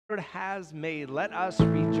Lord has made. Let us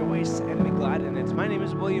rejoice and be glad in it. My name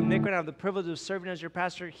is William Nickrand. I have the privilege of serving as your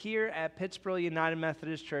pastor here at Pittsboro United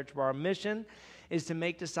Methodist Church, where our mission is to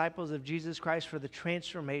make disciples of Jesus Christ for the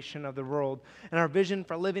transformation of the world. And our vision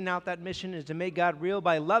for living out that mission is to make God real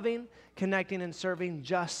by loving, connecting, and serving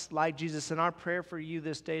just like Jesus. And our prayer for you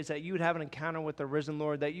this day is that you would have an encounter with the risen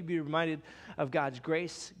Lord, that you'd be reminded of God's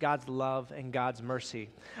grace, God's love, and God's mercy.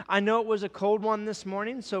 I know it was a cold one this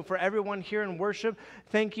morning, so for everyone here in worship,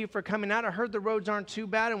 thank you for coming out. I heard the roads aren't too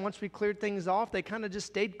bad, and once we cleared things off, they kind of just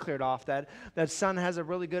stayed cleared off. That sun has a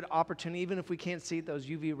really good opportunity. Even if we can't see it, those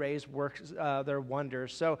UV rays work their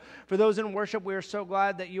wonders. So for those in worship, we are so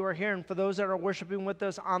glad that you are here. And for those that are worshiping with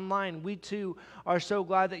us online, we too are so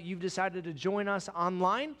glad that you've decided to join us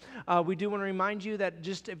online. We do want to remind you that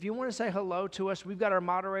just if you want to say hello to us, we've got our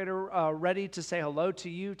moderator ready to say hello to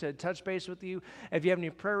you, to touch base with you. If you have any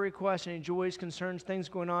prayer requests, any joys, concerns, things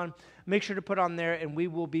going on, make sure to put on there, and we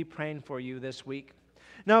will be praying for you this week.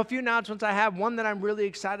 Now, a few announcements I have. One that I'm really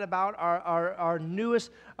excited about, our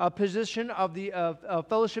newest position of the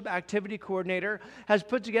Fellowship Activity Coordinator has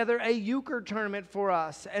put together a euchre tournament for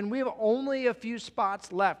us. And we have only a few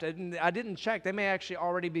spots left. And I didn't check. They may actually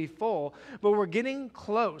already be full. But we're getting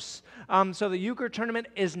close. So the euchre tournament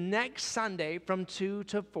is next Sunday from 2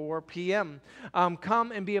 to 4 p.m.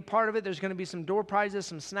 Come and be a part of it. There's going to be some door prizes,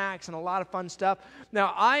 some snacks, and a lot of fun stuff.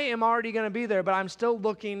 Now, I am already going to be there, but I'm still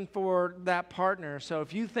looking for that partner. So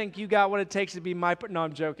if you think you got what it takes to be my partner, no,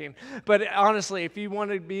 I'm joking. But honestly, if you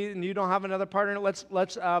want to be and you don't have another partner,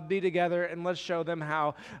 let's be together and let's show them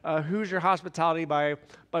how Hoosier hospitality by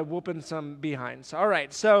whooping some behinds. All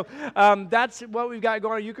right, so that's what we've got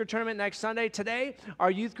going on. Euchre tournament next Sunday. Today,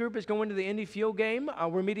 our youth group is going to the Indy Field game.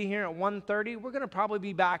 We're meeting here at 1:30. We're going to probably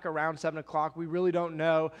be back around 7 o'clock. We really don't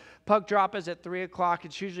know. Puck drop is at 3 o'clock.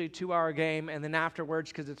 It's usually a 2-hour game, and then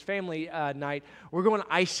afterwards, because it's family night, we're going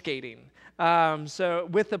ice skating. So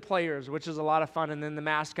with the players, which is a lot of fun, and then the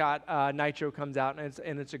mascot Nitro comes out,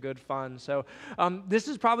 and it's a good fun. So this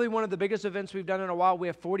is probably one of the biggest events we've done in a while. We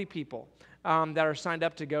have 40 people that are signed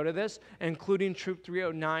up to go to this, including Troop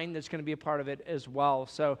 309 that's going to be a part of it as well.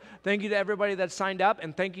 So thank you to everybody that signed up,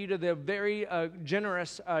 and thank you to the very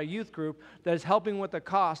generous youth group that is helping with the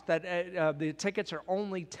cost. That the tickets are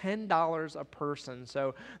only $10 a person.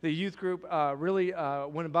 So the youth group really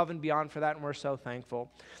went above and beyond for that, and we're so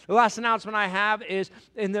thankful. The last announcement I have is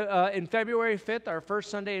in February 5th, our first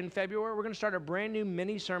Sunday in February, we're going to start a brand new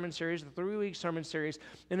mini sermon series, a 3-week sermon series,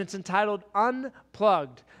 and it's entitled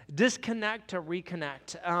Unplugged, Disconnect to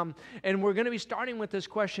Reconnect. And we're going to be starting with this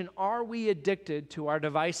question, are we addicted to our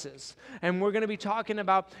devices? And we're going to be talking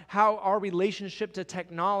about how our relationship to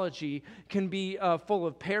technology can be full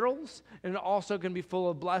of perils, and it also can be full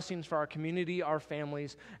of blessings for our community, our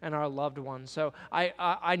families, and our loved ones. So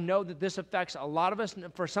I know that this affects a lot of us.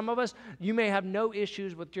 For some of us, you may have no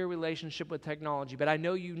issues with your relationship with technology, but I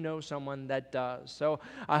know you know someone that does. So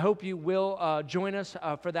I hope you will join us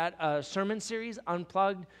for that sermon series,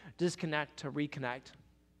 Unplugged, Disconnect to Reconnect.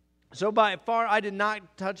 So by far, I did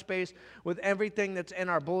not touch base with everything that's in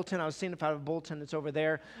our bulletin. I was seeing if I have a bulletin that's over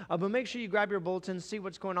there. But make sure you grab your bulletin, see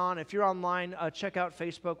what's going on. If you're online, check out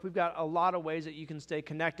Facebook. We've got a lot of ways that you can stay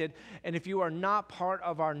connected. And if you are not part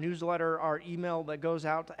of our newsletter, our email that goes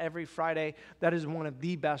out every Friday, that is one of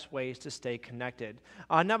the best ways to stay connected.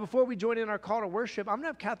 Now, before we join in our call to worship, I'm going to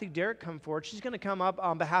have Kathy Derrick come forward. She's going to come up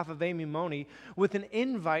on behalf of Amy Money with an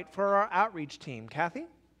invite for our outreach team. Kathy?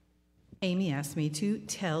 Amy asked me to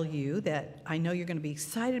tell you that I know you're going to be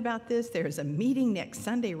excited about this. There's a meeting next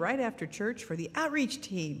Sunday right after church for the outreach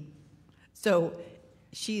team. So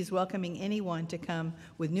she's welcoming anyone to come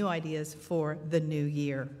with new ideas for the new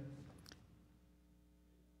year.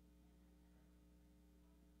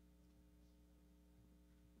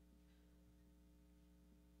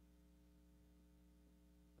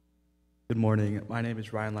 Good morning. My name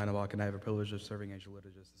is Ryne, Leinenbach, and I have a privilege of serving as your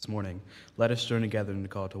liturgist this morning. Let us join together in the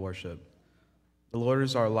call to worship. The Lord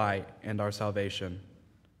is our light and our salvation.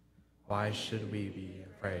 Why should we be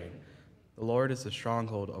afraid? The Lord is the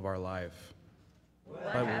stronghold of our life.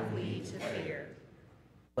 What have we to fear?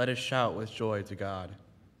 Let us shout with joy to God.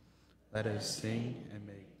 Let us sing and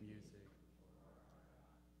make music.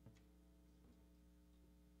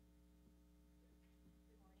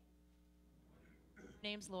 My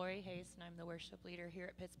name's Lori Hayes, and I'm the worship leader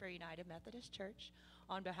here at Pittsboro United Methodist Church.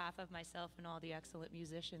 On behalf of myself and all the excellent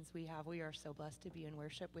musicians we have, we are so blessed to be in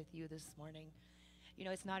worship with you this morning. You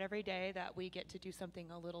know, it's not every day that we get to do something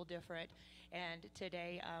a little different, and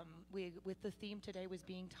today, with the theme today was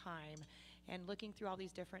being time, and looking through all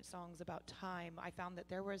these different songs about time, I found that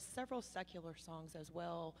there were several secular songs as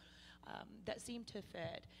well that seem to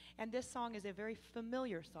fit. And this song is a very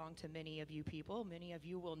familiar song to many of you people. Many of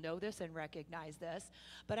you will know this and recognize this.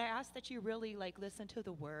 But I ask that you really listen to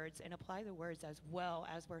the words and apply the words as well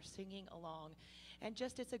as we're singing along. And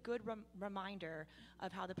just it's a good reminder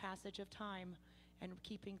of how the passage of time and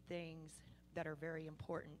keeping things that are very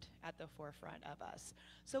important at the forefront of us.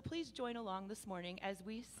 So please join along this morning as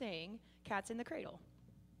we sing Cats in the Cradle.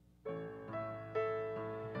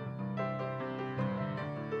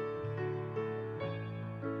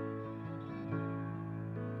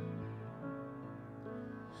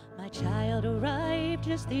 My child arrived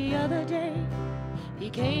just the other day. He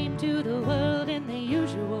came to the world in the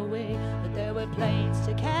usual way, but there were planes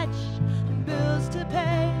to catch and bills to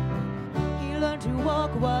pay. He learned to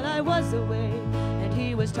walk while I was away, and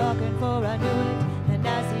he was talking for I knew it. And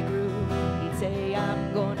as he grew, he'd say,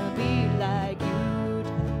 I'm gonna be like you,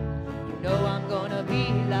 Dad. You know I'm gonna be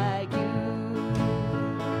like you.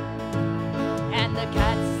 And the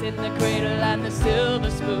cat's in the cradle and the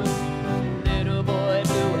silver spoon, little boy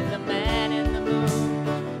blue and the man in the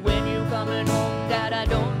moon. When you coming home, Dad, I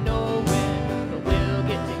don't know when, but we'll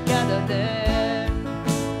get together then.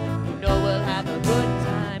 You know we'll have a good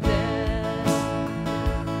time then.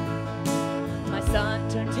 My son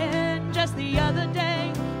turned 10 just the other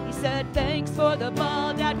day. He said, thanks for the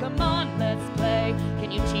ball, Dad, come on, let's play.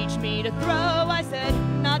 Can you teach me to throw? I said,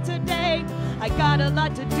 not today. I got a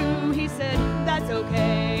lot to do. He said, that's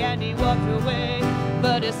okay, and he walked away.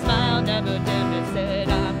 But his smile never dimmed and said,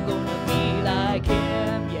 I'm gonna be like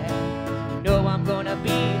him, yeah. You know I'm gonna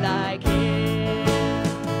be like him.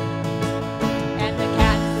 And the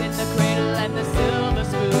cat's in the cradle and the silver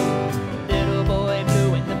spoon, little boy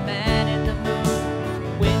blue and the man in the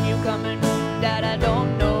moon. When you coming home, Dad, I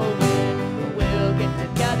don't know when, but we'll get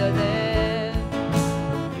together then.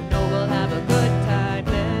 You know we'll have a good time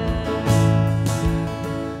then.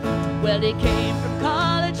 Well, he came from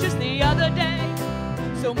college just the other day.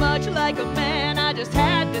 So much like a man, I just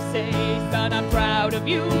had to say, son, I'm proud of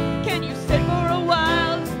you. Can you sit for a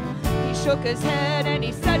while? He shook his head and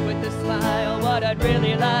he said with a smile, what I'd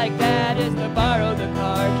really like, Dad, is to borrow the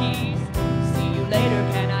car keys. See you later,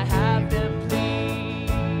 can I have them,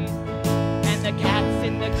 please? And the cat's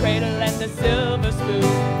in the cradle and the silver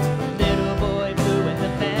spoon, little boy blue and the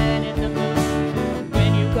man in the moon.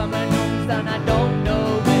 When you coming home, son, I don't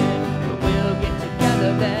know when, but we'll get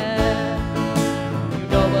together then.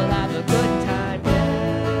 We'll have a good time then.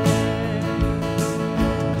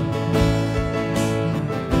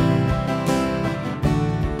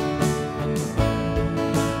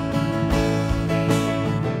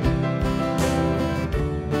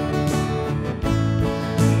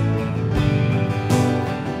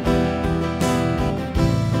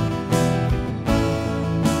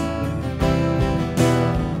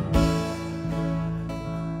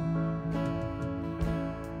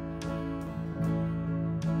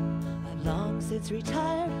 Since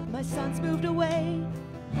retired, my son's moved away.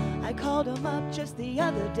 I called him up just the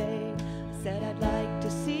other day. Said I'd like to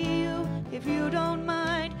see you if you don't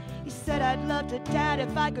mind. He said I'd love to, Dad,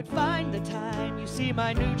 if I could find the time. You see,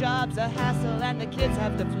 my new job's a hassle and the kids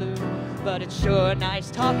have the flu, but it's sure nice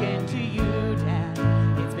talking to you, Dad.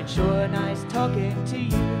 It's been sure nice talking to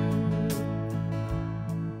you.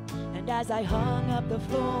 And as I hung up the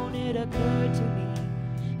phone, it occurred to me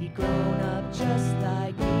he'd grown up just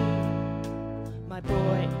like me. My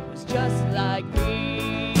boy was just like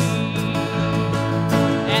me.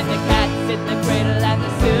 And the cat's in the cradle and the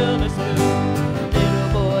silver spoon, little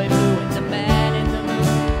boy blue and the man in the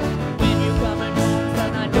moon. When you coming home,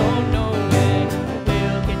 son, I don't know when, but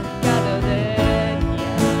we'll get together then,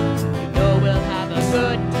 yeah. You know we'll have a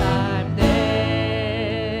good time then.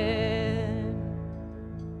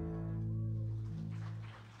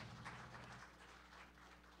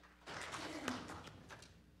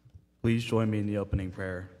 Please join me in the opening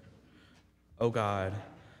prayer. O God,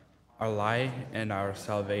 our light and our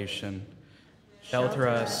salvation, shelter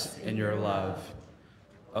us in your love.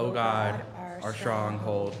 O God, our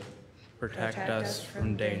stronghold, protect us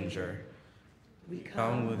from danger. We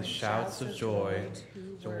come with shouts of joy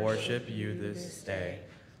to worship you this day.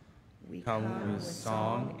 We come with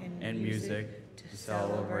song and music to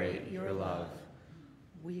celebrate your love.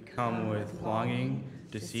 We come with longing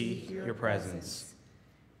to seek your presence.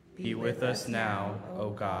 Be with us now, O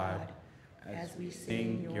God, as we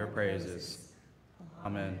sing your praises.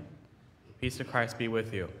 Amen. Peace of Christ be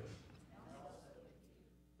with you.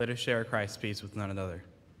 Let us share Christ's peace with one another.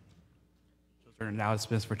 Children are now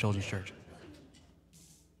dismissed for Children's Church.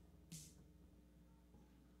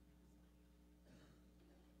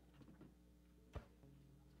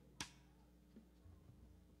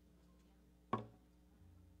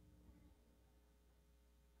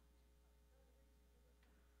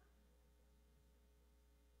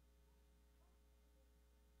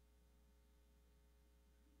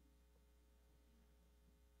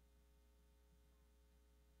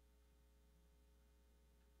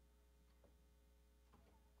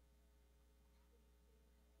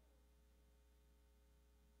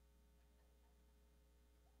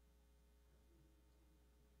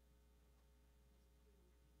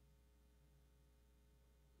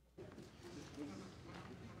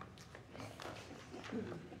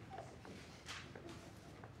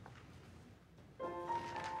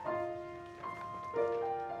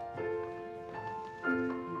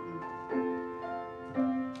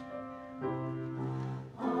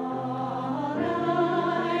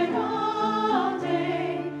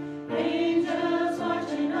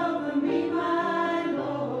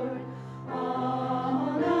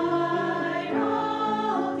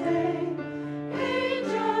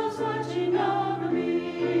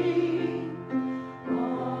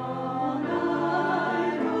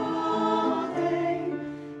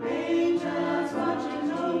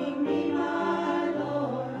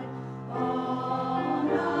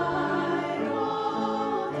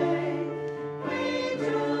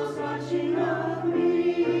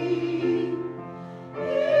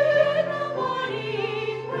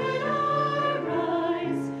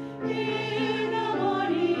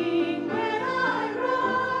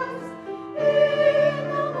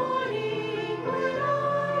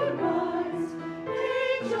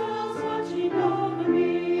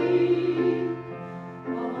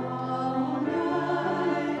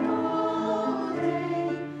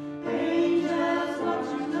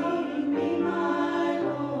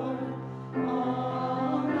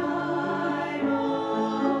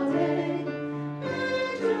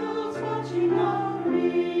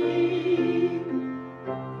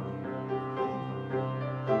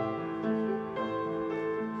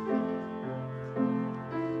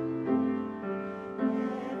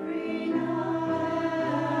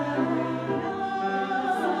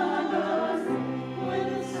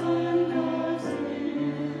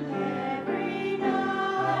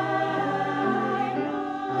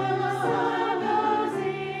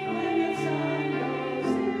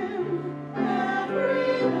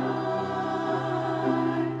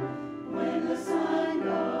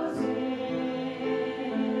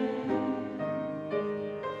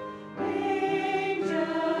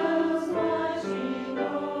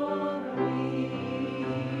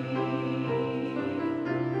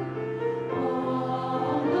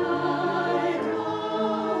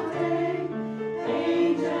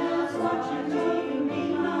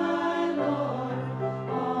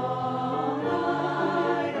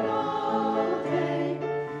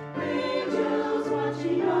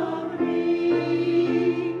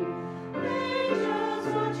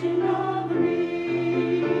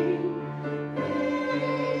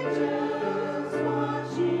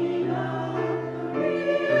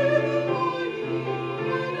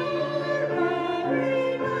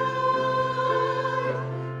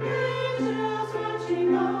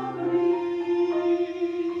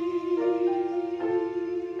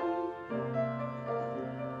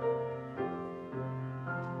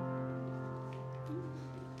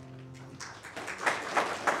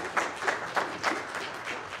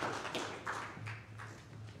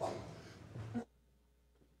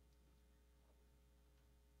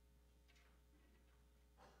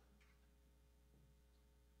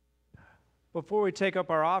 Before we take up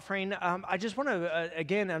our offering, I just want to,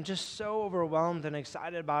 again, I'm just so overwhelmed and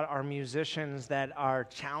excited about our musicians that are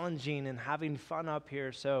challenging and having fun up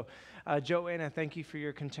here. So, Joanne, I thank you for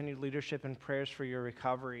your continued leadership and prayers for your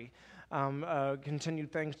recovery.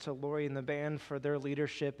 Continued thanks to Lori and the band for their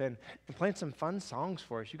leadership and playing some fun songs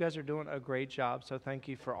for us. You guys are doing a great job, so thank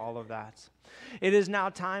you for all of that. It is now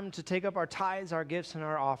time to take up our tithes, our gifts, and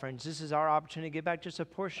our offerings. This is our opportunity to give back just a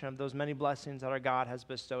portion of those many blessings that our God has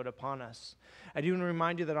bestowed upon us. I do want to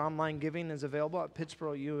remind you that online giving is available at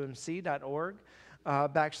pittsboroumc.org.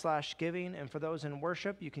 /giving, and for those in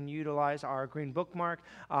worship, you can utilize our green bookmark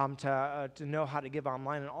to know how to give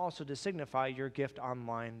online and also to signify your gift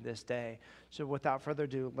online this day. So without further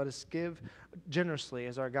ado, let us give generously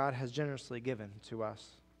as our God has generously given to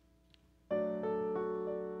us.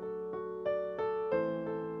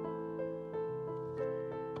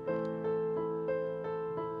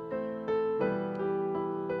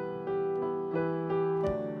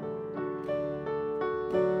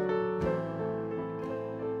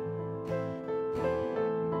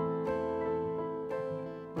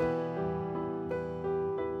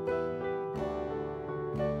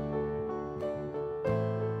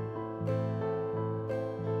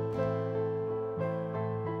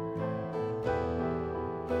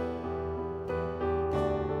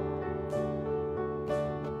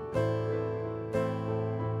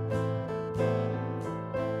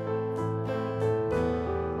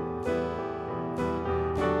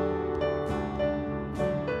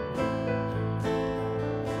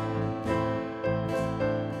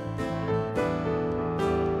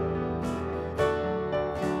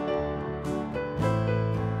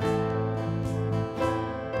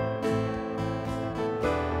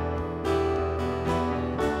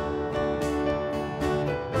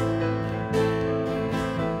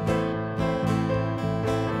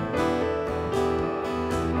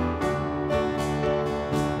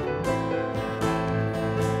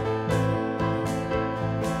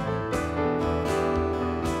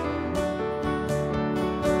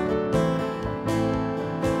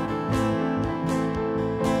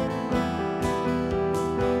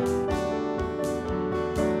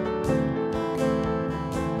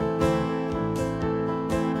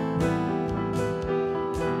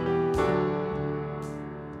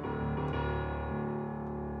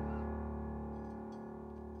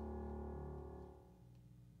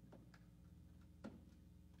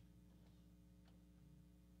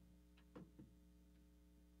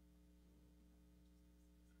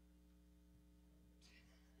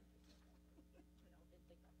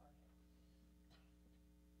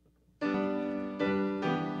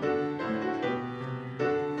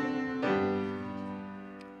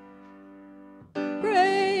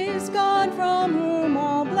 God from whom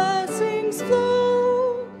all blessings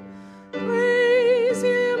flow. Praise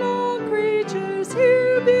him, all creatures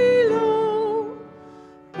here below.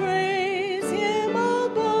 Praise him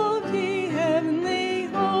above, ye heavenly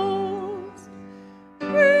hosts.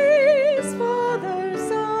 Praise Father,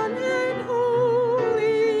 Son, and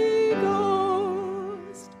Holy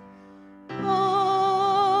Ghost.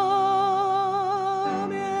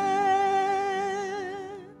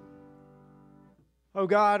 Oh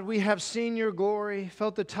God, we have seen your glory,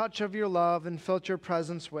 felt the touch of your love, and felt your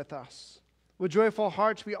presence with us. With joyful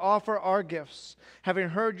hearts, we offer our gifts. Having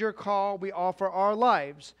heard your call, we offer our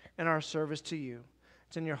lives and our service to you.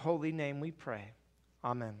 It's in your holy name we pray.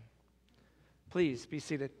 Amen. Please be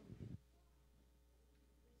seated.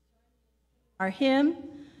 Our hymn,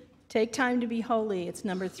 Take Time to Be Holy, it's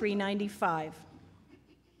number 395.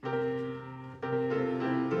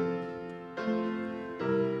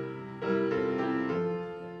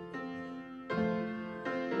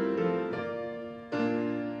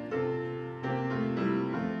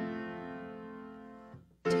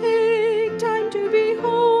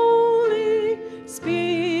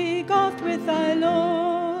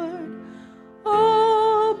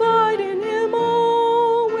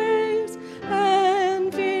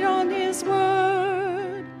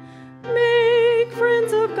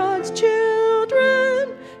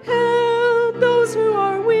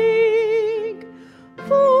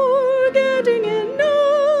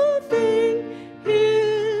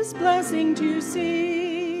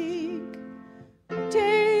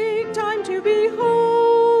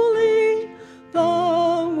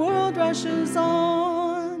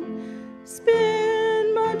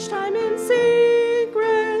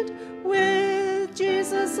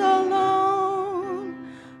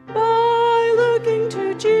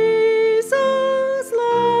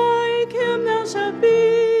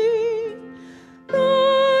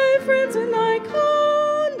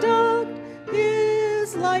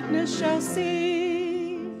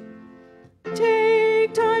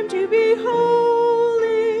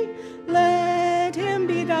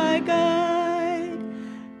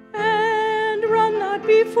 put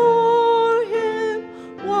before him,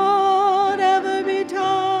 whatever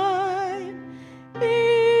betide.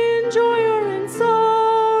 In joy or in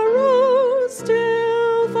sorrow,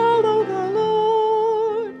 still follow the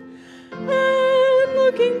Lord. And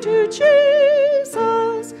looking to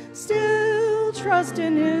Jesus, still trust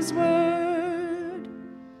in his word.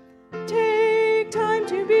 Take time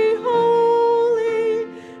to be holy,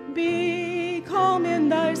 be calm in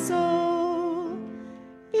thy soul.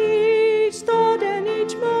 Each thought and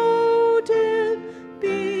each motive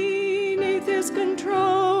beneath his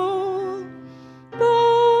control.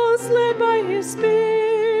 Thus led by his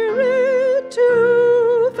Spirit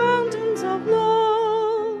to fountains of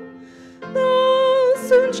love, thou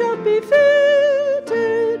soon shalt be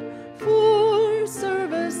fitted for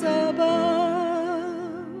service above.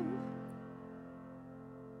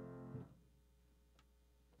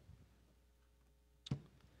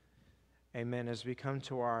 Amen. As we come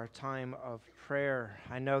to our time of prayer,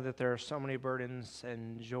 I know that there are so many burdens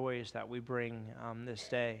and joys that we bring this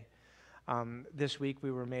day. This week we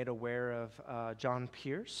were made aware of John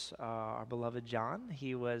Pierce, our beloved John.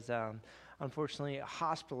 He was unfortunately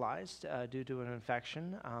hospitalized due to an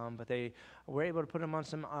infection, but they were able to put him on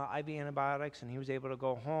some IV antibiotics, and he was able to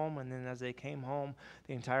go home. And then as they came home,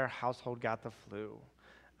 the entire household got the flu.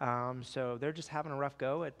 So they're just having a rough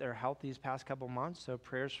go at their health these past couple months. So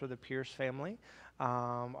prayers for the Pierce family.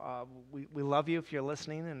 We love you if you're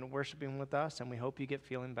listening and worshiping with us, and we hope you get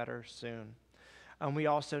feeling better soon. We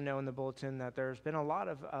also know in the bulletin that there's been a lot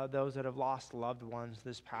of those that have lost loved ones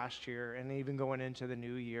this past year and even going into the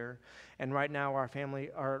new year. And right now our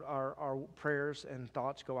family, our prayers and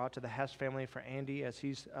thoughts go out to the Hess family for Andy as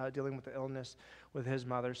he's dealing with the illness with his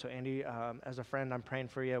mother. So Andy, as a friend, I'm praying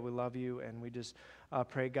for you. We love you, and we just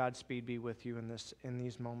pray Godspeed be with you in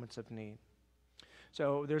these moments of need.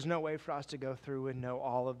 So there's no way for us to go through and know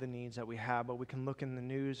all of the needs that we have, but we can look in the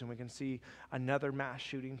news and we can see another mass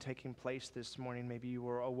shooting taking place this morning. Maybe you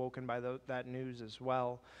were awoken by that news as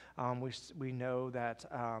well. We know that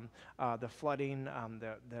the flooding,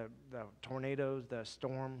 the tornadoes, the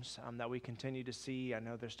storms that we continue to see, I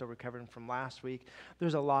know they're still recovering from last week.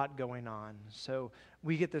 There's a lot going on. So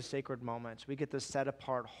we get the sacred moments. We get the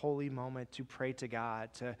set-apart, holy moment to pray to God,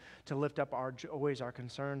 to lift up our joys, our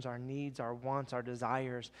concerns, our needs, our wants, our desires,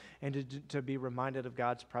 and to be reminded of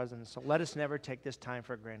God's presence. So let us never take this time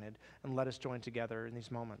for granted, and let us join together in these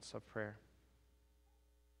moments of prayer.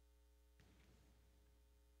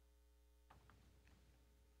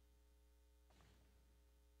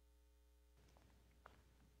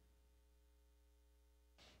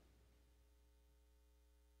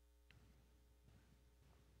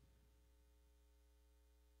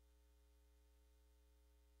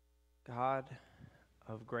 God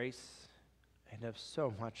of grace and of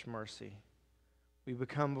so much mercy, we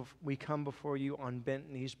come before you on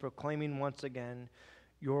bent knees, proclaiming once again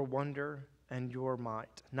your wonder and your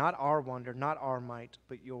might. Not our wonder, not our might,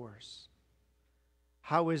 but yours.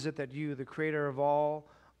 How is it that you, the creator of all,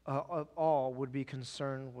 would be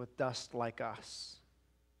concerned with dust like us?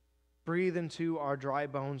 Breathe into our dry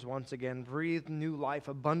bones once again. Breathe new life,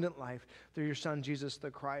 abundant life through your Son, Jesus the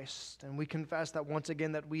Christ. And we confess that once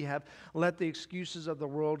again that we have let the excuses of the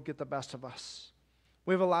world get the best of us.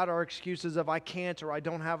 We've allowed our excuses of I can't, or I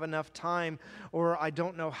don't have enough time, or I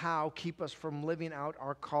don't know how keep us from living out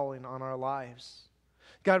our calling on our lives.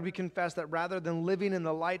 God, we confess that rather than living in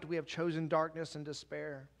the light, we have chosen darkness and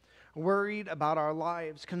despair. Worried about our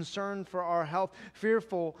lives, concerned for our health,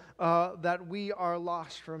 fearful that we are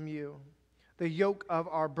lost from you. The yoke of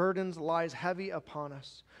our burdens lies heavy upon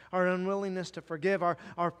us. Our unwillingness to forgive, our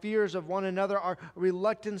fears of one another, our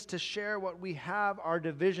reluctance to share what we have, our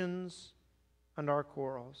divisions and our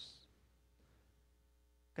quarrels.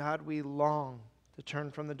 God, we long to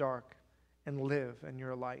turn from the dark and live in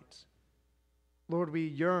your light. Lord, we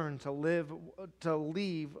yearn to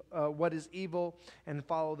leave what is evil and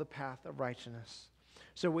follow the path of righteousness.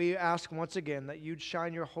 So we ask once again that you'd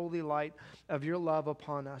shine your holy light of your love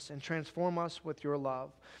upon us and transform us with your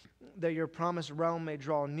love, that your promised realm may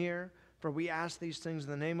draw near. For we ask these things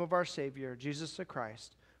in the name of our Savior, Jesus the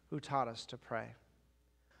Christ, who taught us to pray.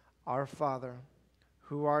 Our Father,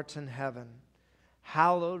 who art in heaven,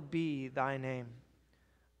 hallowed be thy name.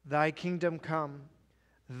 Thy kingdom come.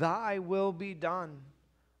 Thy will be done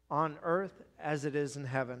on earth as it is in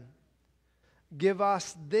heaven. Give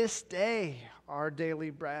us this day our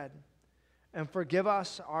daily bread, and forgive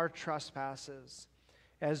us our trespasses,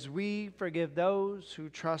 as we forgive those who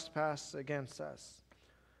trespass against us.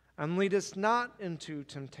 And lead us not into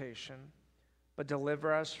temptation, but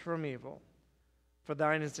deliver us from evil. For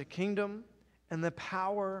thine is the kingdom, and the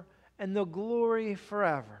power, and the glory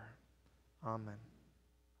forever. Amen.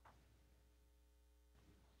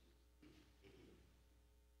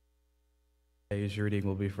 Today's reading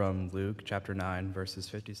will be from Luke chapter 9, verses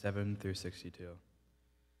 57 through 62.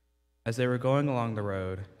 As they were going along the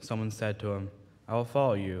road, someone said to him, "I will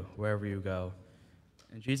follow you wherever you go."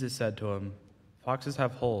 And Jesus said to him, "Foxes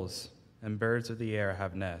have holes, and birds of the air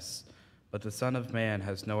have nests, but the Son of Man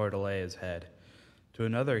has nowhere to lay his head." To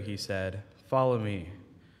another he said, "Follow me."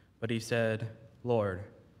 But he said, "Lord,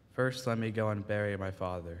 first let me go and bury my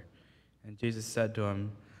father." And Jesus said to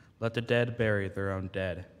him, "Let the dead bury their own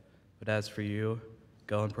dead. But as for you,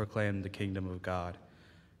 go and proclaim the kingdom of God."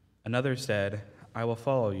 Another said, "I will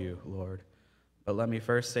follow you, Lord, but let me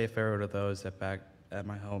first say farewell to those back at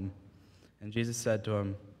my home." And Jesus said to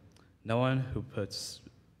him, "No one who puts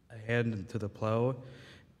a hand to the plow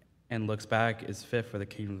and looks back is fit for the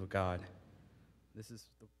kingdom of God." This is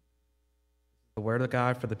the word of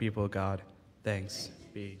God for the people of God. Thanks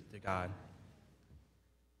be to God.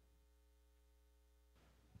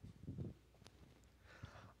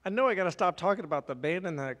 I know I got to stop talking about the band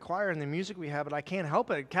and the choir and the music we have, but I can't help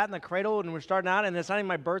it. Cat in the Cradle, and we're starting out, and it's not even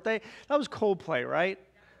my birthday. That was Coldplay, right?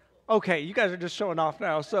 Okay, you guys are just showing off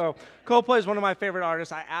now. So Coldplay is one of my favorite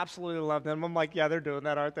artists. I absolutely love them. I'm like, yeah, they're doing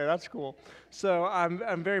that, aren't they? That's cool. So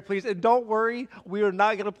I'm very pleased. And don't worry, we are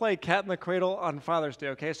not going to play Cat in the Cradle on Father's Day,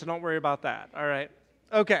 okay? So don't worry about that, all right?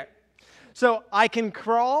 Okay, so I can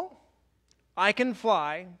crawl, I can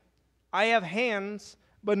fly, I have hands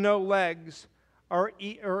but no legs, or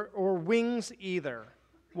wings either.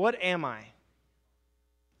 What am I?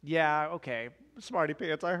 Yeah, okay. Smarty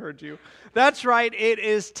pants, I heard you. That's right, it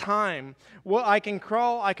is time. Well, I can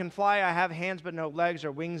crawl, I can fly, I have hands but no legs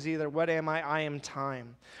or wings either. What am I? I am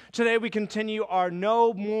time. Today we continue our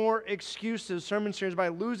No More Excuses sermon series by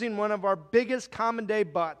losing one of our biggest common day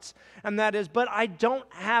buts, and that is, but I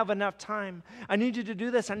don't have enough time. I need you to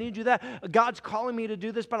do this, I need you to do that. God's calling me to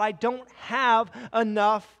do this, but I don't have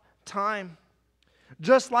enough time.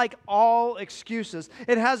 Just like all excuses,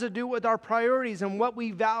 it has to do with our priorities and what we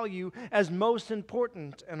value as most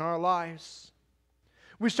important in our lives.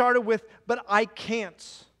 We started with, but I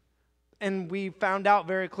can't. And we found out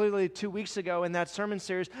very clearly 2 weeks ago in that sermon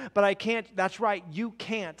series, but I can't. That's right, you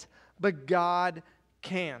can't, but God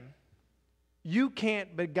can. You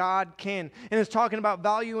can't, but God can. And it's talking about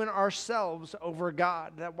valuing ourselves over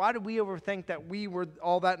God. That why do we ever think that we were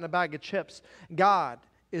all that in a bag of chips? God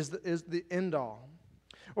is the end all.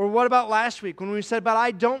 Or what about last week when we said, but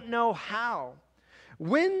I don't know how?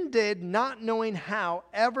 When did not knowing how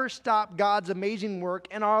ever stop God's amazing work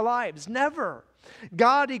in our lives? Never.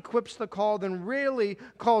 God equips the called and rarely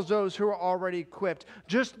calls those who are already equipped.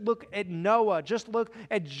 Just look at Noah. Just look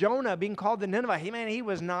at Jonah being called to Nineveh. He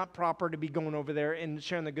was not proper to be going over there and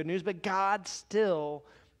sharing the good news, but God still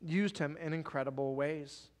used him in incredible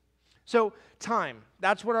ways. So time,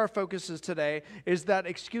 that's what our focus is today, is that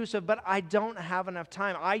excuse of, but I don't have enough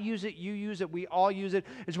time. I use it, you use it, we all use it.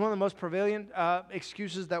 It's one of the most prevalent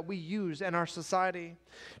excuses that we use in our society.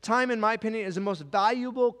 Time, in my opinion, is the most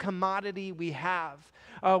valuable commodity we have.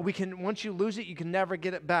 Once you lose it, you can never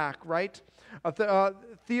get it back, right?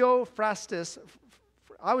 Theophrastus,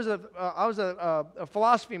 I was a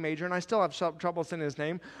philosophy major, and I still have trouble saying his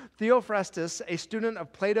name. Theophrastus, a student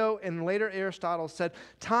of Plato and later Aristotle, said,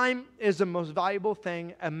 "Time is the most valuable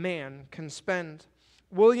thing a man can spend."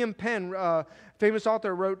 William Penn, famous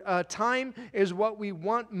author, wrote, "Time is what we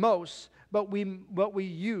want most, but what we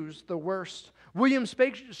use the worst." William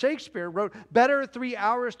Shakespeare wrote, "Better 3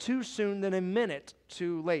 hours too soon than a minute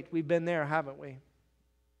too late." We've been there, haven't we?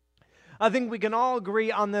 I think we can all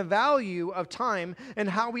agree on the value of time and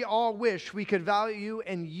how we all wish we could value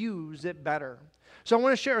and use it better. So I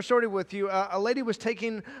want to share a story with you. A lady was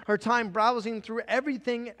taking her time browsing through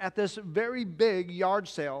everything at this very big yard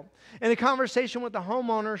sale. In a conversation with the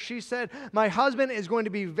homeowner, she said, "My husband is going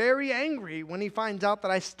to be very angry when he finds out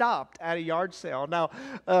that I stopped at a yard sale." Now,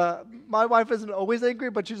 my wife isn't always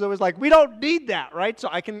angry, but she's always like, "We don't need that," right? So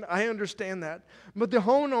I understand that. But the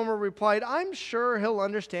homeowner replied, "I'm sure he'll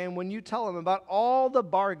understand when you tell him about all the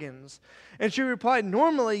bargains." And she replied,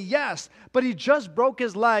 "Normally, yes, but he just broke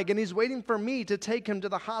his leg and he's waiting for me to take him to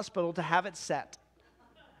the hospital to have it set."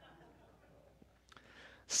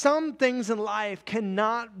 Some things in life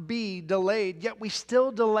cannot be delayed, yet we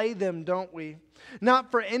still delay them, don't we? Not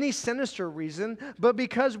for any sinister reason, but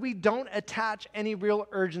because we don't attach any real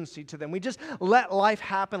urgency to them. We just let life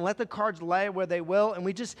happen, let the cards lay where they will, and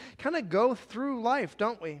we just kind of go through life,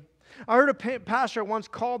 don't we? I heard a pastor once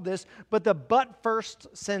called this, but the but first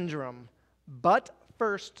syndrome. But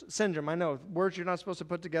first syndrome. I know, words you're not supposed to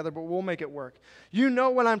put together, but we'll make it work. You know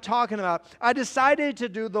what I'm talking about. I decided to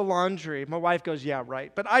do the laundry. My wife goes, yeah,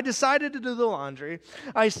 right. But I decided to do the laundry.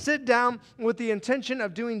 I sit down with the intention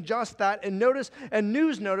of doing just that and notice a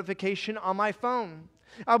news notification on my phone.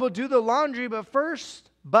 I will do the laundry, but first,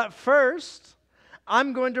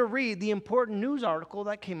 I'm going to read the important news article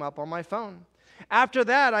that came up on my phone. After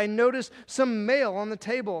that, I noticed some mail on the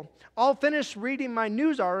table. I'll finish reading my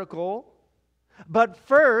news article, but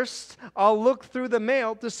first, I'll look through the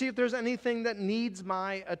mail to see if there's anything that needs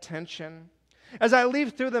my attention. As I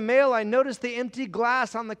leaf through the mail, I notice the empty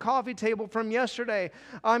glass on the coffee table from yesterday.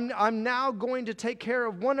 I'm now going to take care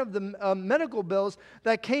of one of the medical bills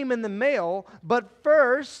that came in the mail, but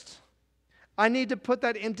first, I need to put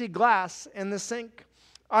that empty glass in the sink.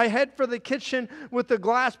 I head for the kitchen with the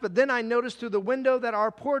glass, but then I noticed through the window that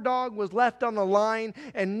our poor dog was left on the line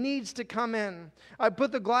and needs to come in. I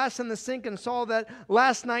put the glass in the sink and saw that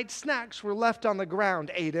last night's snacks were left on the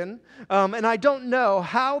ground, Aiden. And I don't know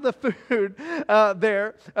how the food got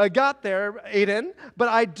there, Aiden, but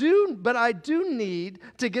I do need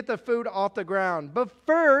to get the food off the ground. But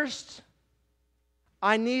first,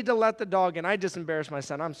 I need to let the dog in. I just embarrassed my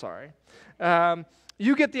son. I'm sorry.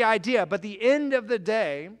 You get the idea. But the end of the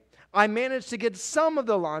day, I managed to get some of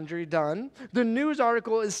the laundry done. The news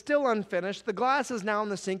article is still unfinished. The glass is now in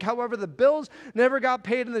the sink. However, the bills never got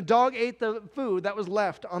paid, and the dog ate the food that was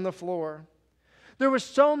left on the floor. There was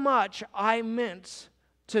so much I meant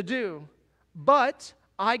to do, but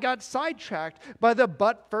I got sidetracked by the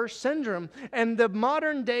but first syndrome and the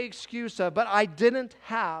modern day excuse of, but I didn't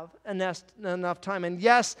have enough time. And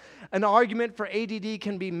yes, an argument for ADD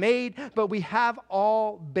can be made, but we have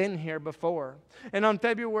all been here before. And on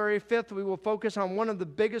February 5th, we will focus on one of the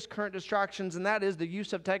biggest current distractions, and that is the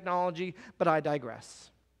use of technology, but I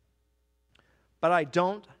digress. But I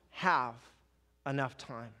don't have enough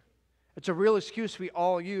time. It's a real excuse we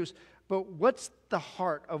all use, but what's the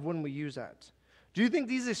heart of when we use that? Do you think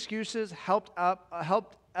these excuses held up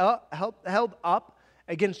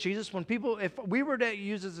against Jesus? When people, if we were to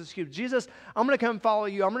use this excuse, Jesus, I'm going to come follow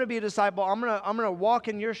you. I'm going to be a disciple. I'm going to walk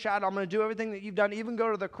in your shadow. I'm going to do everything that you've done, even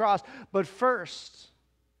go to the cross. But first,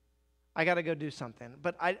 I got to go do something.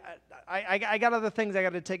 But I got other things I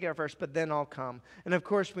got to take care of first, but then I'll come. And of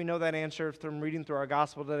course, we know that answer from reading through our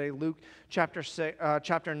gospel today, Luke chapter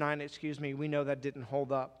 9, we know that didn't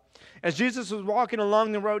hold up. As Jesus was walking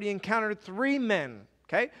along the road, he encountered three men,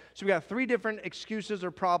 okay? So we got three different excuses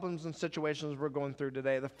or problems and situations we're going through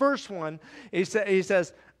today. The first one, he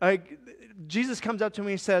says, Jesus comes up to him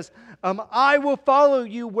and he says, I will follow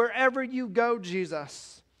you wherever you go,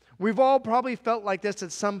 Jesus. We've all probably felt like this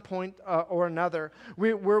at some point or another,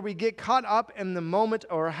 where we get caught up in the moment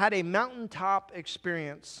or had a mountaintop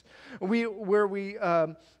experience,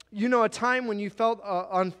 a time when you felt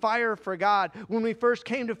on fire for God, when we first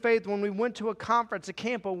came to faith, when we went to a conference, a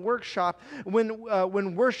camp, a workshop,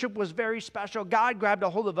 when worship was very special, God grabbed a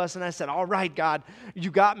hold of us and I said, all right, God,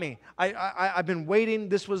 you got me. I've been waiting.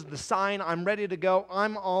 This was the sign. I'm ready to go.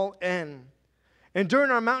 I'm all in. And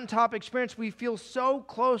during our mountaintop experience, we feel so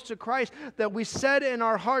close to Christ that we said in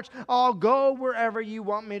our hearts, I'll go wherever you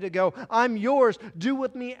want me to go. I'm yours. Do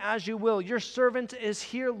with me as you will. Your servant is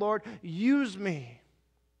here, Lord. Use me.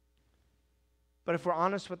 But if we're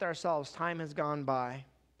honest with ourselves, time has gone by.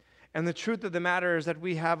 And the truth of the matter is that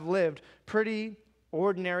we have lived pretty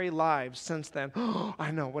ordinary lives since then. Oh,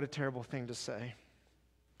 I know, what a terrible thing to say.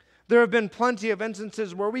 There have been plenty of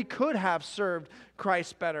instances where we could have served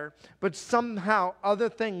Christ better, but somehow other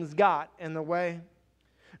things got in the way.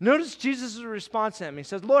 Notice Jesus' response to him. He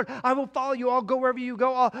says, Lord, I will follow you. I'll go wherever you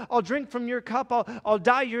go. I'll drink from your cup. I'll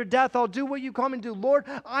die your death. I'll do what you call me to do. Lord,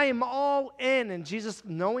 I am all in. And Jesus,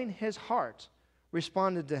 knowing his heart,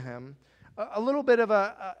 responded to him a little bit of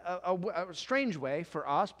a strange way for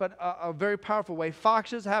us, but a very powerful way.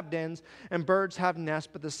 Foxes have dens and birds have nests,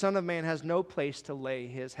 but the Son of Man has no place to lay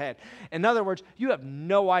his head. In other words, you have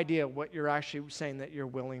no idea what you're actually saying that you're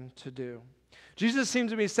willing to do. Jesus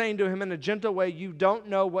seems to be saying to him in a gentle way, you don't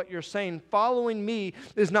know what you're saying. Following me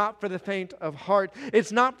is not for the faint of heart.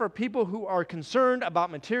 It's not for people who are concerned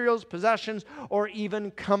about materials, possessions, or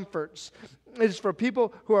even comforts. It's for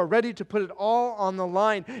people who are ready to put it all on the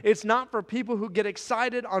line. It's not for people who get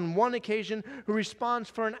excited on one occasion, who responds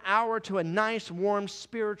for an hour to a nice, warm,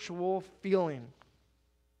 spiritual feeling.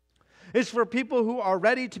 It's for people who are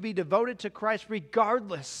ready to be devoted to Christ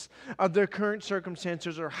regardless of their current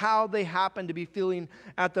circumstances or how they happen to be feeling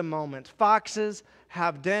at the moment. Foxes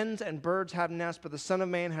have dens and birds have nests, but the Son of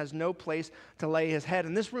Man has no place to lay his head.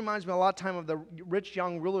 And this reminds me a lot of time of the rich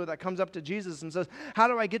young ruler that comes up to Jesus and says, how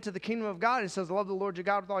do I get to the kingdom of God? He says, love the Lord your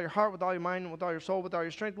God with all your heart, with all your mind, with all your soul, with all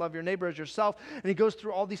your strength. Love your neighbor as yourself. And he goes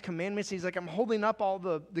through all these commandments. He's like, I'm holding up all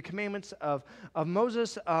the commandments of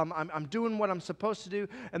Moses. I'm doing what I'm supposed to do.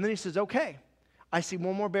 And then he says, okay, I see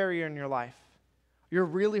one more barrier in your life. You're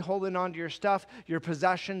really holding on to your stuff, your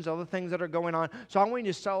possessions, all the things that are going on. So I want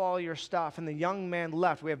you to sell all your stuff. And the young man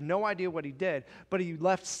left. We have no idea what he did, but he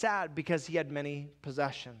left sad because he had many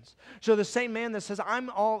possessions. So the same man that says, I'm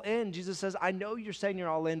all in, Jesus says, I know you're saying you're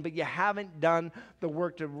all in, but you haven't done the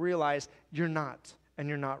work to realize you're not, and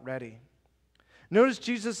you're not ready. Notice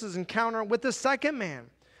Jesus' encounter with the second man.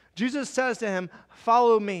 Jesus says to him,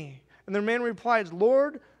 follow me. And the man replies,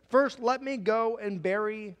 Lord, first let me go and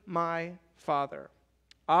bury my father.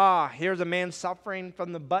 Here's a man suffering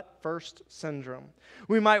from the but first syndrome.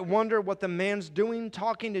 We might wonder what the man's doing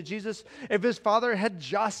talking to Jesus if his father had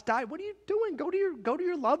just died. What are you doing? Go to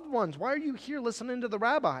your loved ones. Why are you here listening to the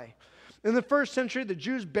rabbi? In the first century, the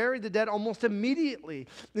Jews buried the dead almost immediately,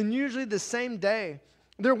 and usually the same day.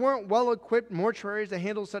 There weren't well-equipped mortuaries to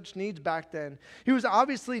handle such needs back then. He was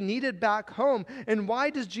obviously needed back home. And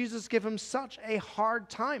why does Jesus give him such a hard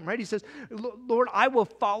time, right? He says, Lord, I will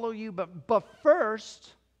follow you, but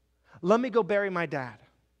first, let me go bury my dad.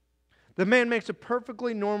 The man makes a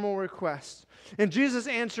perfectly normal request. And Jesus'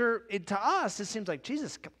 answer, to us, it seems like,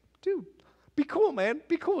 Jesus, dude, be cool, man.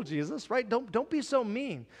 Be cool, Jesus, right? Don't be so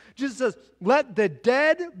mean. Jesus says, let the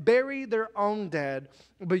dead bury their own dead,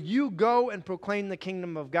 but you go and proclaim the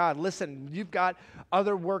kingdom of God. Listen, you've got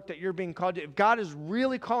other work that you're being called to. If God is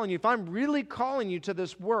really calling you, if I'm really calling you to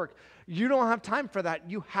this work, you don't have time for that.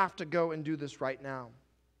 You have to go and do this right now.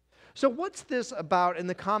 So what's this about in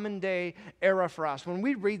the common day era for us? When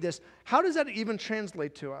we read this, how does that even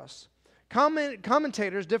translate to us?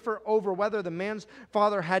 Commentators differ over whether the man's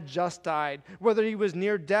father had just died, whether he was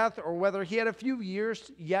near death, or whether he had a few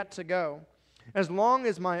years yet to go. As long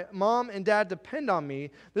as my mom and dad depend on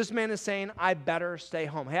me, this man is saying, I better stay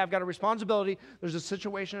home. Hey, I've got a responsibility. There's a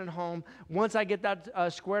situation at home. Once I get that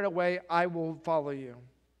squared away, I will follow you.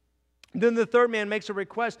 Then the third man makes a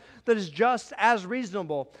request that is just as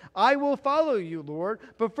reasonable. I will follow you, Lord,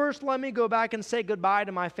 but first let me go back and say goodbye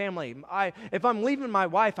to my family. If I'm leaving my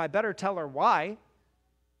wife, I better tell her why.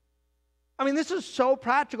 I mean, this is so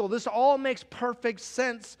practical. This all makes perfect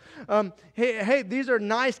sense. Hey, these are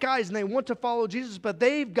nice guys, and they want to follow Jesus, but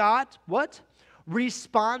they've got, what?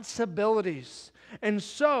 Responsibilities. And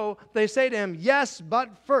so they say to him, yes,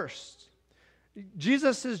 but first.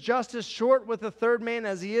 Jesus is just as short with the third man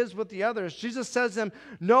as he is with the others. Jesus says to him,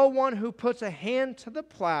 no one who puts a hand to the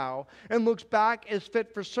plow and looks back is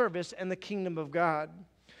fit for service in the kingdom of God.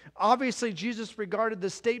 Obviously, Jesus regarded the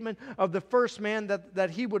statement of the first man that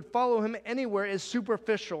he would follow him anywhere as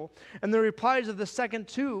superficial, and the replies of the second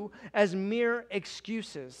two as mere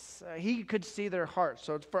excuses. He could see their hearts.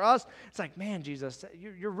 So for us, it's like, man, Jesus,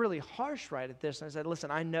 you're really harsh right at this. And I said,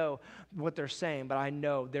 listen, I know what they're saying, but I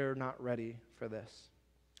know they're not ready for this.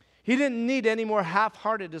 He didn't need any more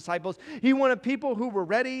half-hearted disciples. He wanted people who were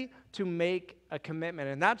ready to make a commitment,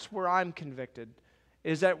 and that's where I'm convicted.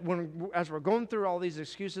 Is that as we're going through all these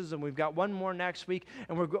excuses, and we've got one more next week,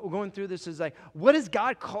 and we're going through this, is like, what is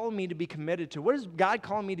God calling me to be committed to? What is God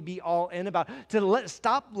calling me to be all in about?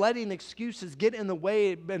 Stop letting excuses get in the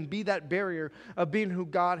way and be that barrier of being who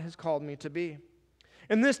God has called me to be.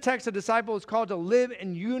 In this text, a disciple is called to live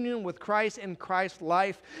in union with Christ in Christ's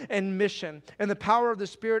life and mission. And the power of the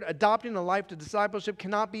Spirit adopting a life to discipleship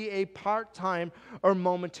cannot be a part-time or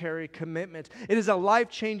momentary commitment. It is a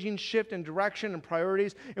life-changing shift in direction and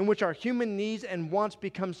priorities in which our human needs and wants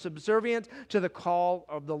become subservient to the call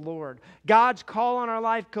of the Lord. God's call on our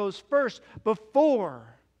life goes first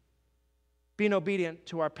before being obedient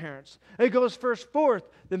to our parents. It goes first forth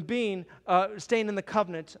than staying in the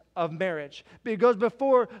covenant of marriage. It goes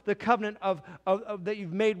before the covenant of that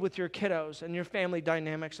you've made with your kiddos and your family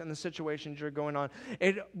dynamics and the situations you're going on.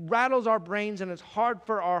 It rattles our brains and it's hard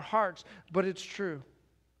for our hearts, but it's true.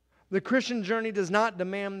 The Christian journey does not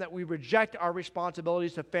demand that we reject our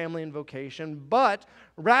responsibilities to family and vocation, but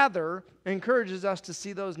rather encourages us to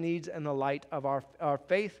see those needs in the light of our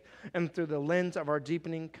faith and through the lens of our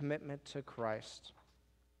deepening commitment to Christ.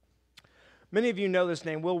 Many of you know this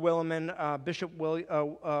name, Will Willimon, Bishop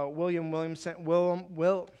William Williamson.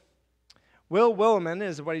 Will Williman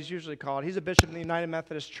is what he's usually called. He's a bishop in the United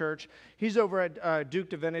Methodist Church. He's over at Duke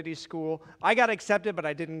Divinity School. I got accepted, but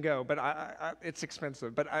I didn't go. But it's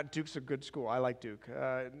expensive. But Duke's a good school. I like Duke.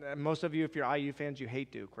 Most of you, if you're IU fans, you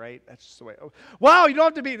hate Duke, right? That's just the way. Oh, wow, you don't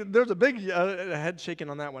have to be. There's a big head shaking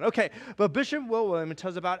on that one. Okay, but Bishop Will Williman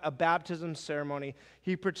tells about a baptism ceremony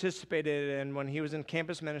he participated in when he was in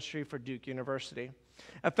campus ministry for Duke University.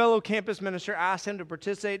 A fellow campus minister asked him to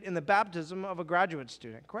participate in the baptism of a graduate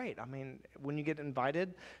student. Great. I mean, when you get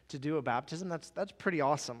invited to do a baptism, that's pretty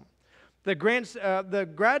awesome. The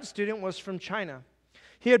grad student was from China.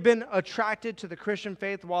 He had been attracted to the Christian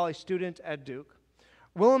faith while a student at Duke.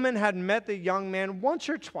 Williman had met the young man once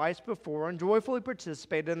or twice before and joyfully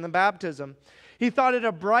participated in the baptism. He thought it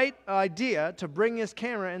a bright idea to bring his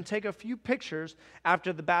camera and take a few pictures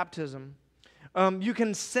after the baptism. You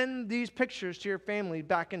can send these pictures to your family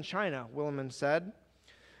back in China, Williman said.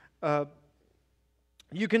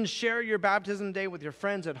 You can share your baptism day with your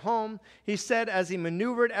friends at home. He said as he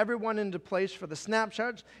maneuvered everyone into place for the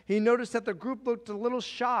snapshots, he noticed that the group looked a little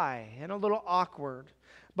shy and a little awkward.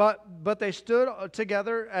 But they stood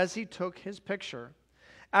together as he took his picture.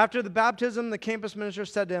 After the baptism, the campus minister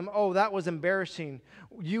said to him, "Oh, that was embarrassing,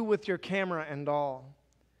 you with your camera and all."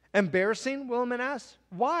 Embarrassing? Williman asked.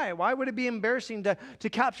 Why? Why would it be embarrassing to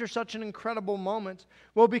capture such an incredible moment?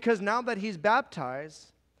 Well, because now that he's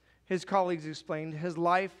baptized, his colleagues explained, his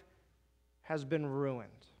life has been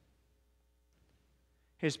ruined.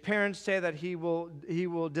 His parents say that they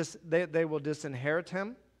will disinherit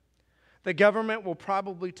him. The government will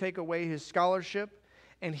probably take away his scholarship,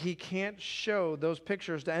 and he can't show those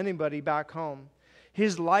pictures to anybody back home.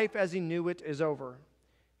 His life as he knew it is over.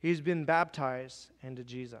 He's been baptized into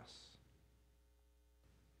Jesus.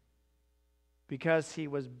 Because he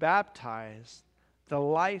was baptized, the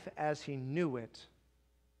life as he knew it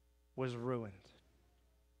was ruined.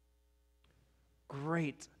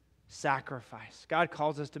 Great sacrifice. God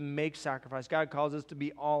calls us to make sacrifice. God calls us to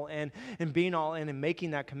be all in, and being all in and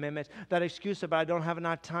making that commitment. That excuse of, "I don't have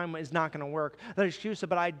enough time," is not going to work. That excuse of,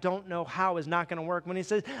 "But I don't know how," is not going to work. When he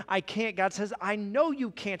says, "I can't," God says, "I know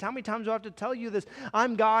you can't." How many times do I have to tell you this?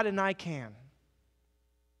 I'm God and I can.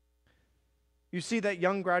 You see, that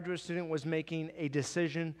young graduate student was making a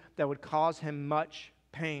decision that would cause him much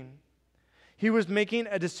pain. He was making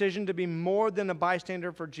a decision to be more than a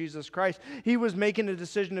bystander for Jesus Christ. He was making a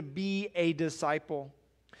decision to be a disciple.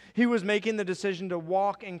 He was making the decision to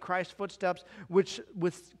walk in Christ's footsteps, which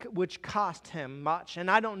cost him much.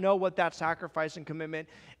 And I don't know what that sacrifice and commitment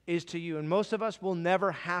is to you. And most of us will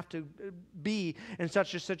never have to be in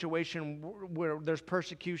such a situation where there's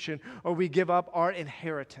persecution or we give up our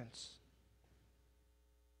inheritance.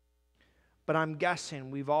 But I'm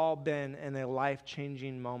guessing we've all been in a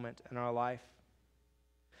life-changing moment in our life.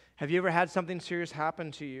 Have you ever had something serious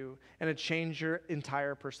happen to you and it changed your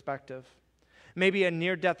entire perspective? Maybe a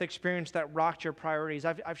near-death experience that rocked your priorities.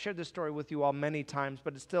 I've shared this story with you all many times,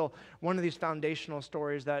 but it's still one of these foundational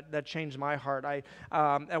stories that changed my heart.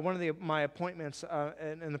 At one of my appointments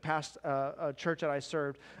in the past church that I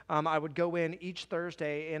served, I would go in each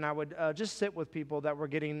Thursday and I would just sit with people that were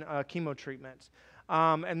getting chemo treatments.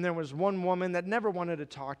 And there was one woman that never wanted to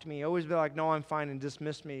talk to me, always be like, "No, I'm fine," and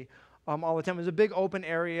dismiss me all the time. It was a big open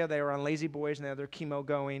area. They were on Lazy Boys and they had their chemo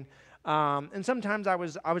going. And sometimes I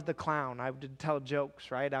was the clown. I would tell jokes,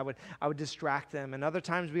 right? I would distract them. And other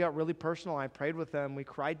times we got really personal. I prayed with them. We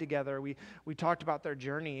cried together. We talked about their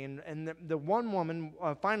journey. And the one woman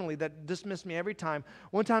finally that dismissed me every time.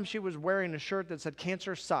 One time she was wearing a shirt that said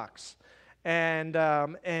 "Cancer sucks," and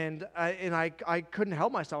I couldn't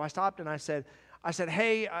help myself. I stopped and I said,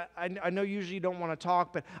 "Hey, I know usually you don't want to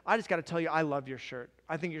talk, but I just got to tell you, I love your shirt.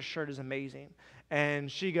 I think your shirt is amazing."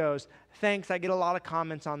 And she goes, "Thanks, I get a lot of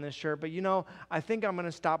comments on this shirt, but I think I'm going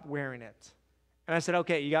to stop wearing it." And I said,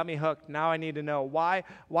 "Okay, you got me hooked. Now I need to know, why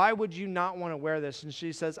would you not want to wear this?" And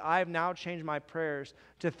she says, "I have now changed my prayers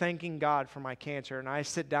to thanking God for my cancer." And I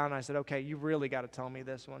sit down and I said, "Okay, you really got to tell me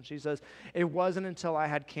this one." She says, "It wasn't until I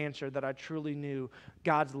had cancer that I truly knew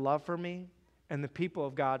God's love for me and the people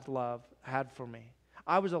of God's love had for me.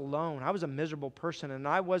 I was alone. I was a miserable person, and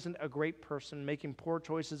I wasn't a great person making poor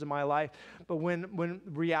choices in my life. But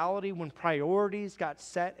when priorities got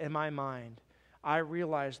set in my mind, I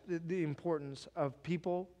realized the importance of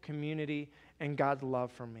people, community, and God's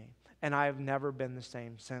love for me. And I have never been the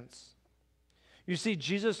same since." You see,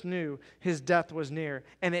 Jesus knew his death was near,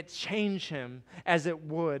 and it changed him as it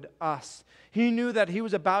would us. He knew that he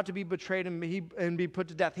was about to be betrayed and be put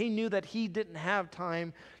to death. He knew that he didn't have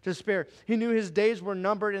time to spare. He knew his days were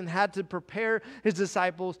numbered and had to prepare his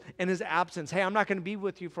disciples in his absence. Hey, I'm not going to be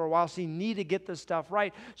with you for a while, so you need to get this stuff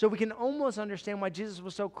right. So we can almost understand why Jesus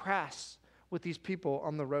was so crass with these people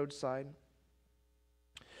on the roadside.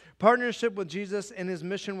 Partnership with Jesus and his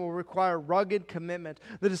mission will require rugged commitment.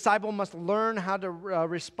 The disciple must learn how to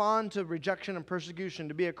respond to rejection and persecution.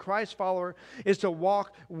 To be a Christ follower is to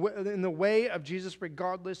walk in the way of Jesus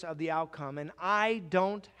regardless of the outcome. And I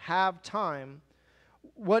don't have time.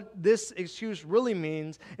 What this excuse really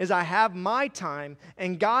means is I have my time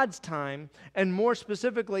and God's time, and more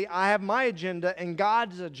specifically, I have my agenda and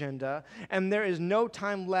God's agenda, and there is no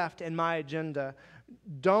time left in my agenda.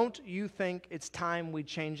 Don't you think it's time we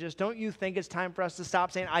change this? Don't you think it's time for us to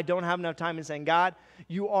stop saying, I don't have enough time, and saying, God,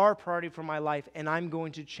 you are a priority for my life, and I'm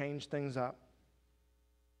going to change things up?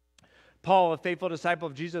 Paul, a faithful disciple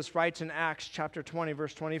of Jesus, writes in Acts chapter 20,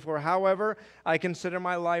 verse 24, however, I consider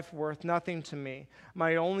my life worth nothing to me.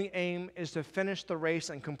 My only aim is to finish the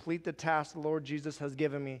race and complete the task the Lord Jesus has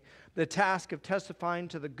given me, the task of testifying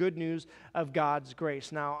to the good news of God's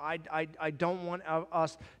grace. Now, I don't want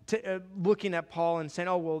us looking at Paul and saying,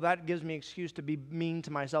 oh, well, that gives me excuse to be mean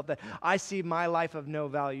to myself, that I see my life of no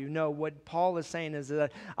value. No, what Paul is saying is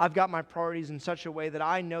that I've got my priorities in such a way that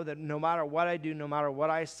I know that no matter what I do, no matter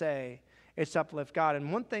what I say, it's to uplift God.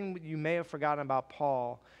 And one thing you may have forgotten about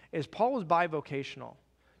Paul is Paul was bivocational.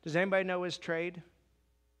 Does anybody know his trade?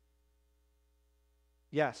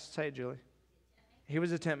 Yes, say it, Julie. He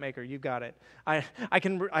was a tent maker. You got it. I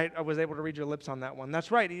was able to read your lips on that one.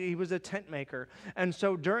 That's right. He was a tent maker. And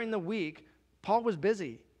so during the week, Paul was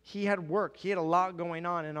busy. He had work. He had a lot going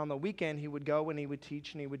on. And on the weekend, he would go and he would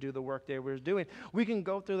teach and he would do the work they were doing. We can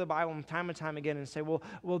go through the Bible time and time again and say, well,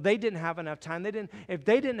 they didn't have enough time. If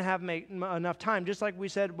they didn't have enough time, just like we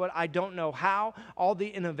said, but I don't know how, all the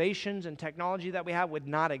innovations and technology that we have would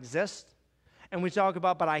not exist. And we talk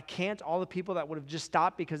about, but I can't, all the people that would have just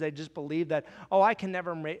stopped because they just believed that, oh, I can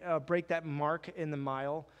never break that mark in the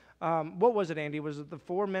mile. What was it, Andy? Was it the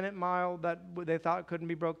 4-minute mile that they thought couldn't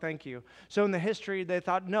be broke? Thank you. So in the history, they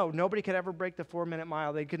thought, no, nobody could ever break the 4-minute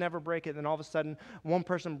mile. They could never break it. And all of a sudden, one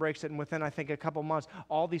person breaks it. And within, I think, a couple months,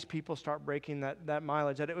 all these people start breaking that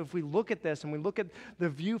mileage. And if we look at this and we look at the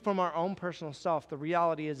view from our own personal self, the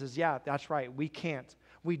reality is yeah, that's right. We can't.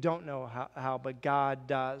 We don't know how, but God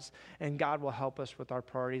does. And God will help us with our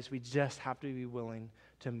priorities. We just have to be willing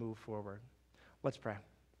to move forward. Let's pray.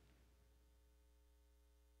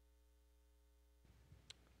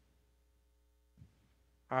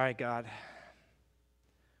 All right, God,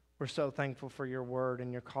 we're so thankful for your word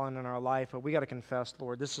and your calling in our life, but we got to confess,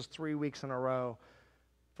 Lord, this is 3 weeks in a row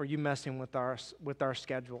for you messing with our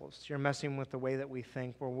schedules. You're messing with the way that we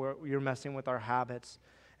think. You're messing with our habits.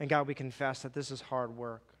 And God, we confess that this is hard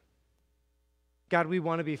work. God, we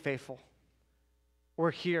want to be faithful.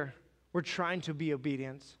 We're here. We're trying to be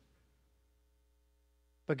obedient.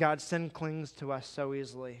 But God, sin clings to us so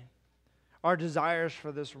easily. Our desires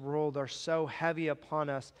for this world are so heavy upon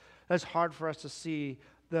us that it's hard for us to see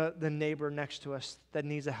the neighbor next to us that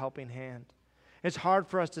needs a helping hand. It's hard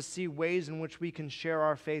for us to see ways in which we can share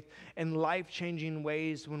our faith in life-changing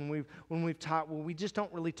ways when we've taught. Well, we just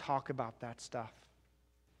don't really talk about that stuff.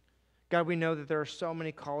 God, we know that there are so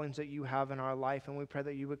many callings that you have in our life, and we pray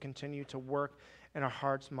that you would continue to work in our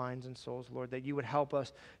hearts, minds, and souls, Lord, that you would help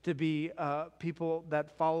us to be people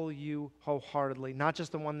that follow you wholeheartedly, not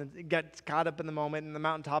just the one that gets caught up in the moment in the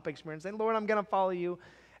mountaintop experience, saying, Lord, I'm going to follow you,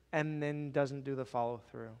 and then doesn't do the follow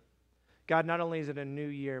through. God, not only is it a new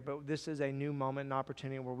year, but this is a new moment and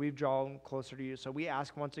opportunity where we've drawn closer to you. So we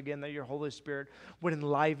ask once again that your Holy Spirit would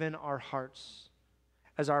enliven our hearts.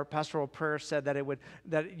 As our pastoral prayer said,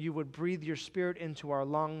 that you would breathe your Spirit into our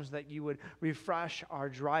lungs, that you would refresh our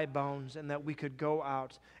dry bones, and that we could go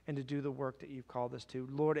out and to do the work that you've called us to.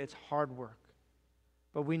 Lord, it's hard work,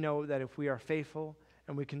 but we know that if we are faithful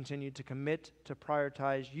and we continue to commit to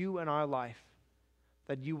prioritize you in our life,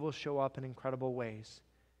 that you will show up in incredible ways.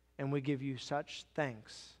 And we give you such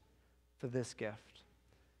thanks for this gift.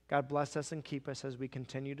 God bless us and keep us as we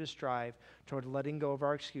continue to strive toward letting go of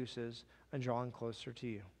our excuses and drawing closer to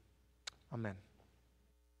you. Amen.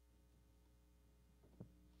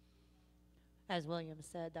 As William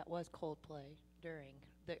said, that was Coldplay during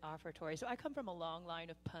the offertory. So I come from a long line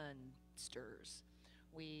of punsters.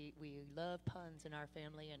 We love puns in our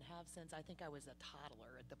family and have since I think I was a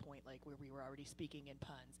toddler at the point like where we were already speaking in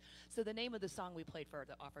puns. So the name of the song we played for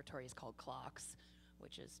the offertory is called Clocks,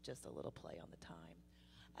 which is just a little play on the time.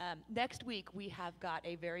 Next week, we have got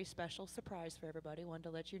a very special surprise for everybody. Wanted to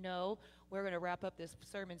let you know we're going to wrap up this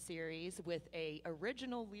sermon series with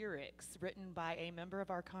original lyrics written by a member of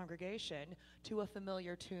our congregation to a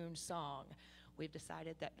familiar tune song. We've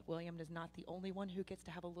decided that William is not the only one who gets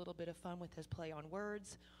to have a little bit of fun with his play on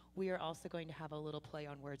words. We are also going to have a little play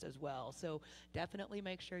on words as well. So definitely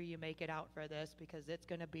make sure you make it out for this, because it's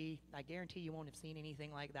going to be, I guarantee you won't have seen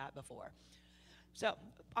anything like that before. So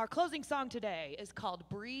our closing song today is called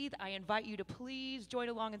Breathe. I invite you to please join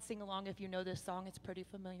along and sing along if you know this song. It's pretty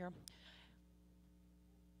familiar.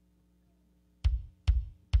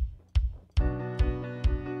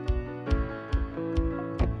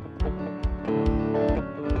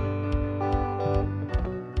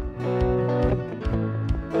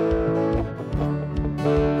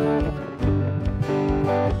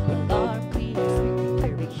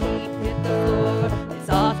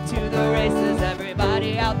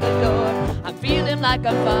 Feeling like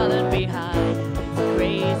I'm falling behind. It's a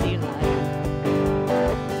crazy life.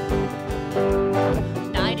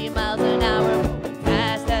 90 miles an hour, going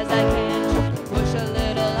fast as I can, trying to push a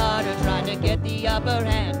little harder, trying to get the upper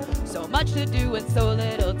hand. So much to do in so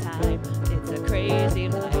little time. It's a crazy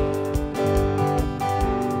life.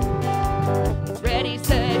 It's ready,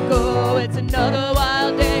 set, go. It's another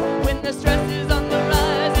wild day when the stress is on the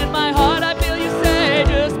rise. In my heart I feel you say,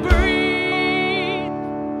 just breathe.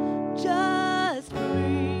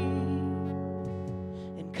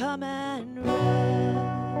 Come and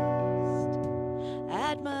rest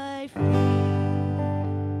at my feet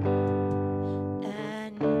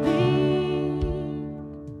and be,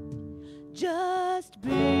 just be.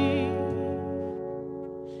 And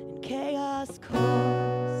chaos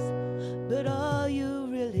calls, but all you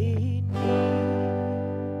really need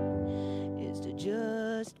is to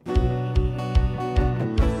just be.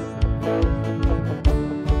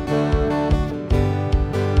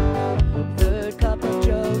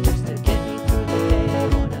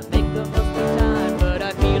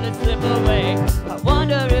 I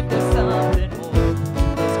wonder if there's something more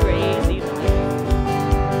to this crazy life.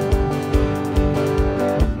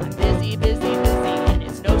 I'm busy, and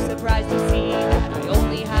it's no surprise to see that I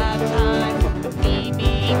only have time for me.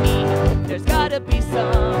 There's gotta be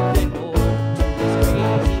something more to this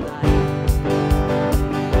crazy life.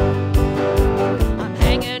 I'm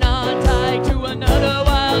hanging on tight to another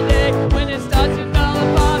wild day when it starts to fall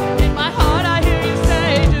apart. In my heart I hear you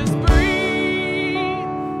say, just breathe.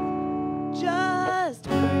 Just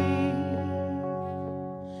breathe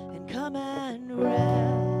and come and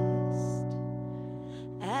rest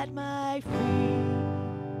at my feet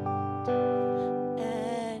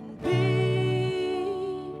and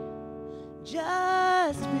be,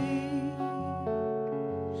 just be.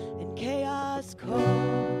 And chaos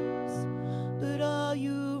calls, but all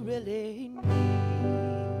you really need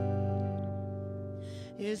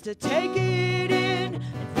is to take it in and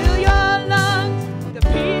fill your lungs with the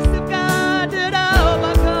peace of God that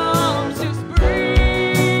overcomes. Just breathe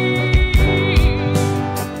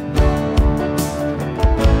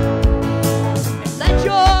and let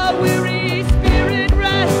your weary spirit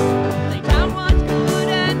rest. Lay down what's good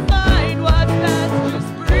and find what's best.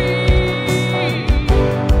 Just breathe.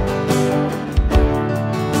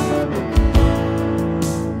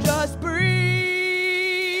 Just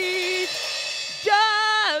breathe.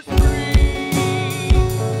 Just breathe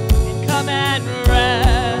and come and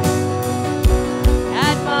rest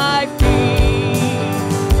at my feet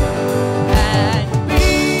and be,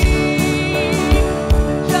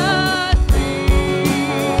 just be.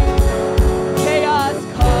 Chaos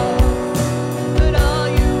calls, but all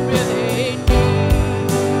you really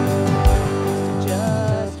need is to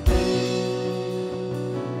just be.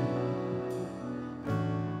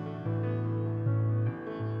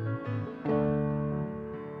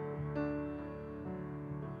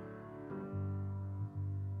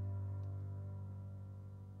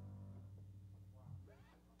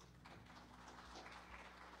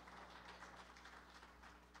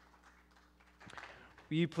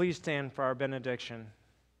 Will you please stand for our benediction?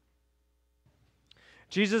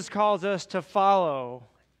 Jesus calls us to follow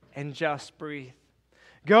and just breathe.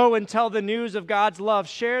 Go and tell the news of God's love.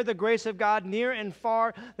 Share the grace of God near and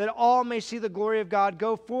far, that all may see the glory of God.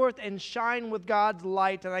 Go forth and shine with God's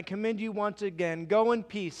light. And I commend you once again. Go in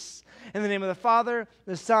peace. In the name of the Father,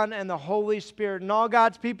 the Son, and the Holy Spirit. And all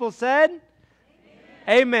God's people said, Amen.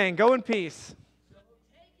 Amen. Go in peace.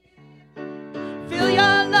 Feel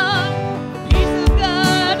your love.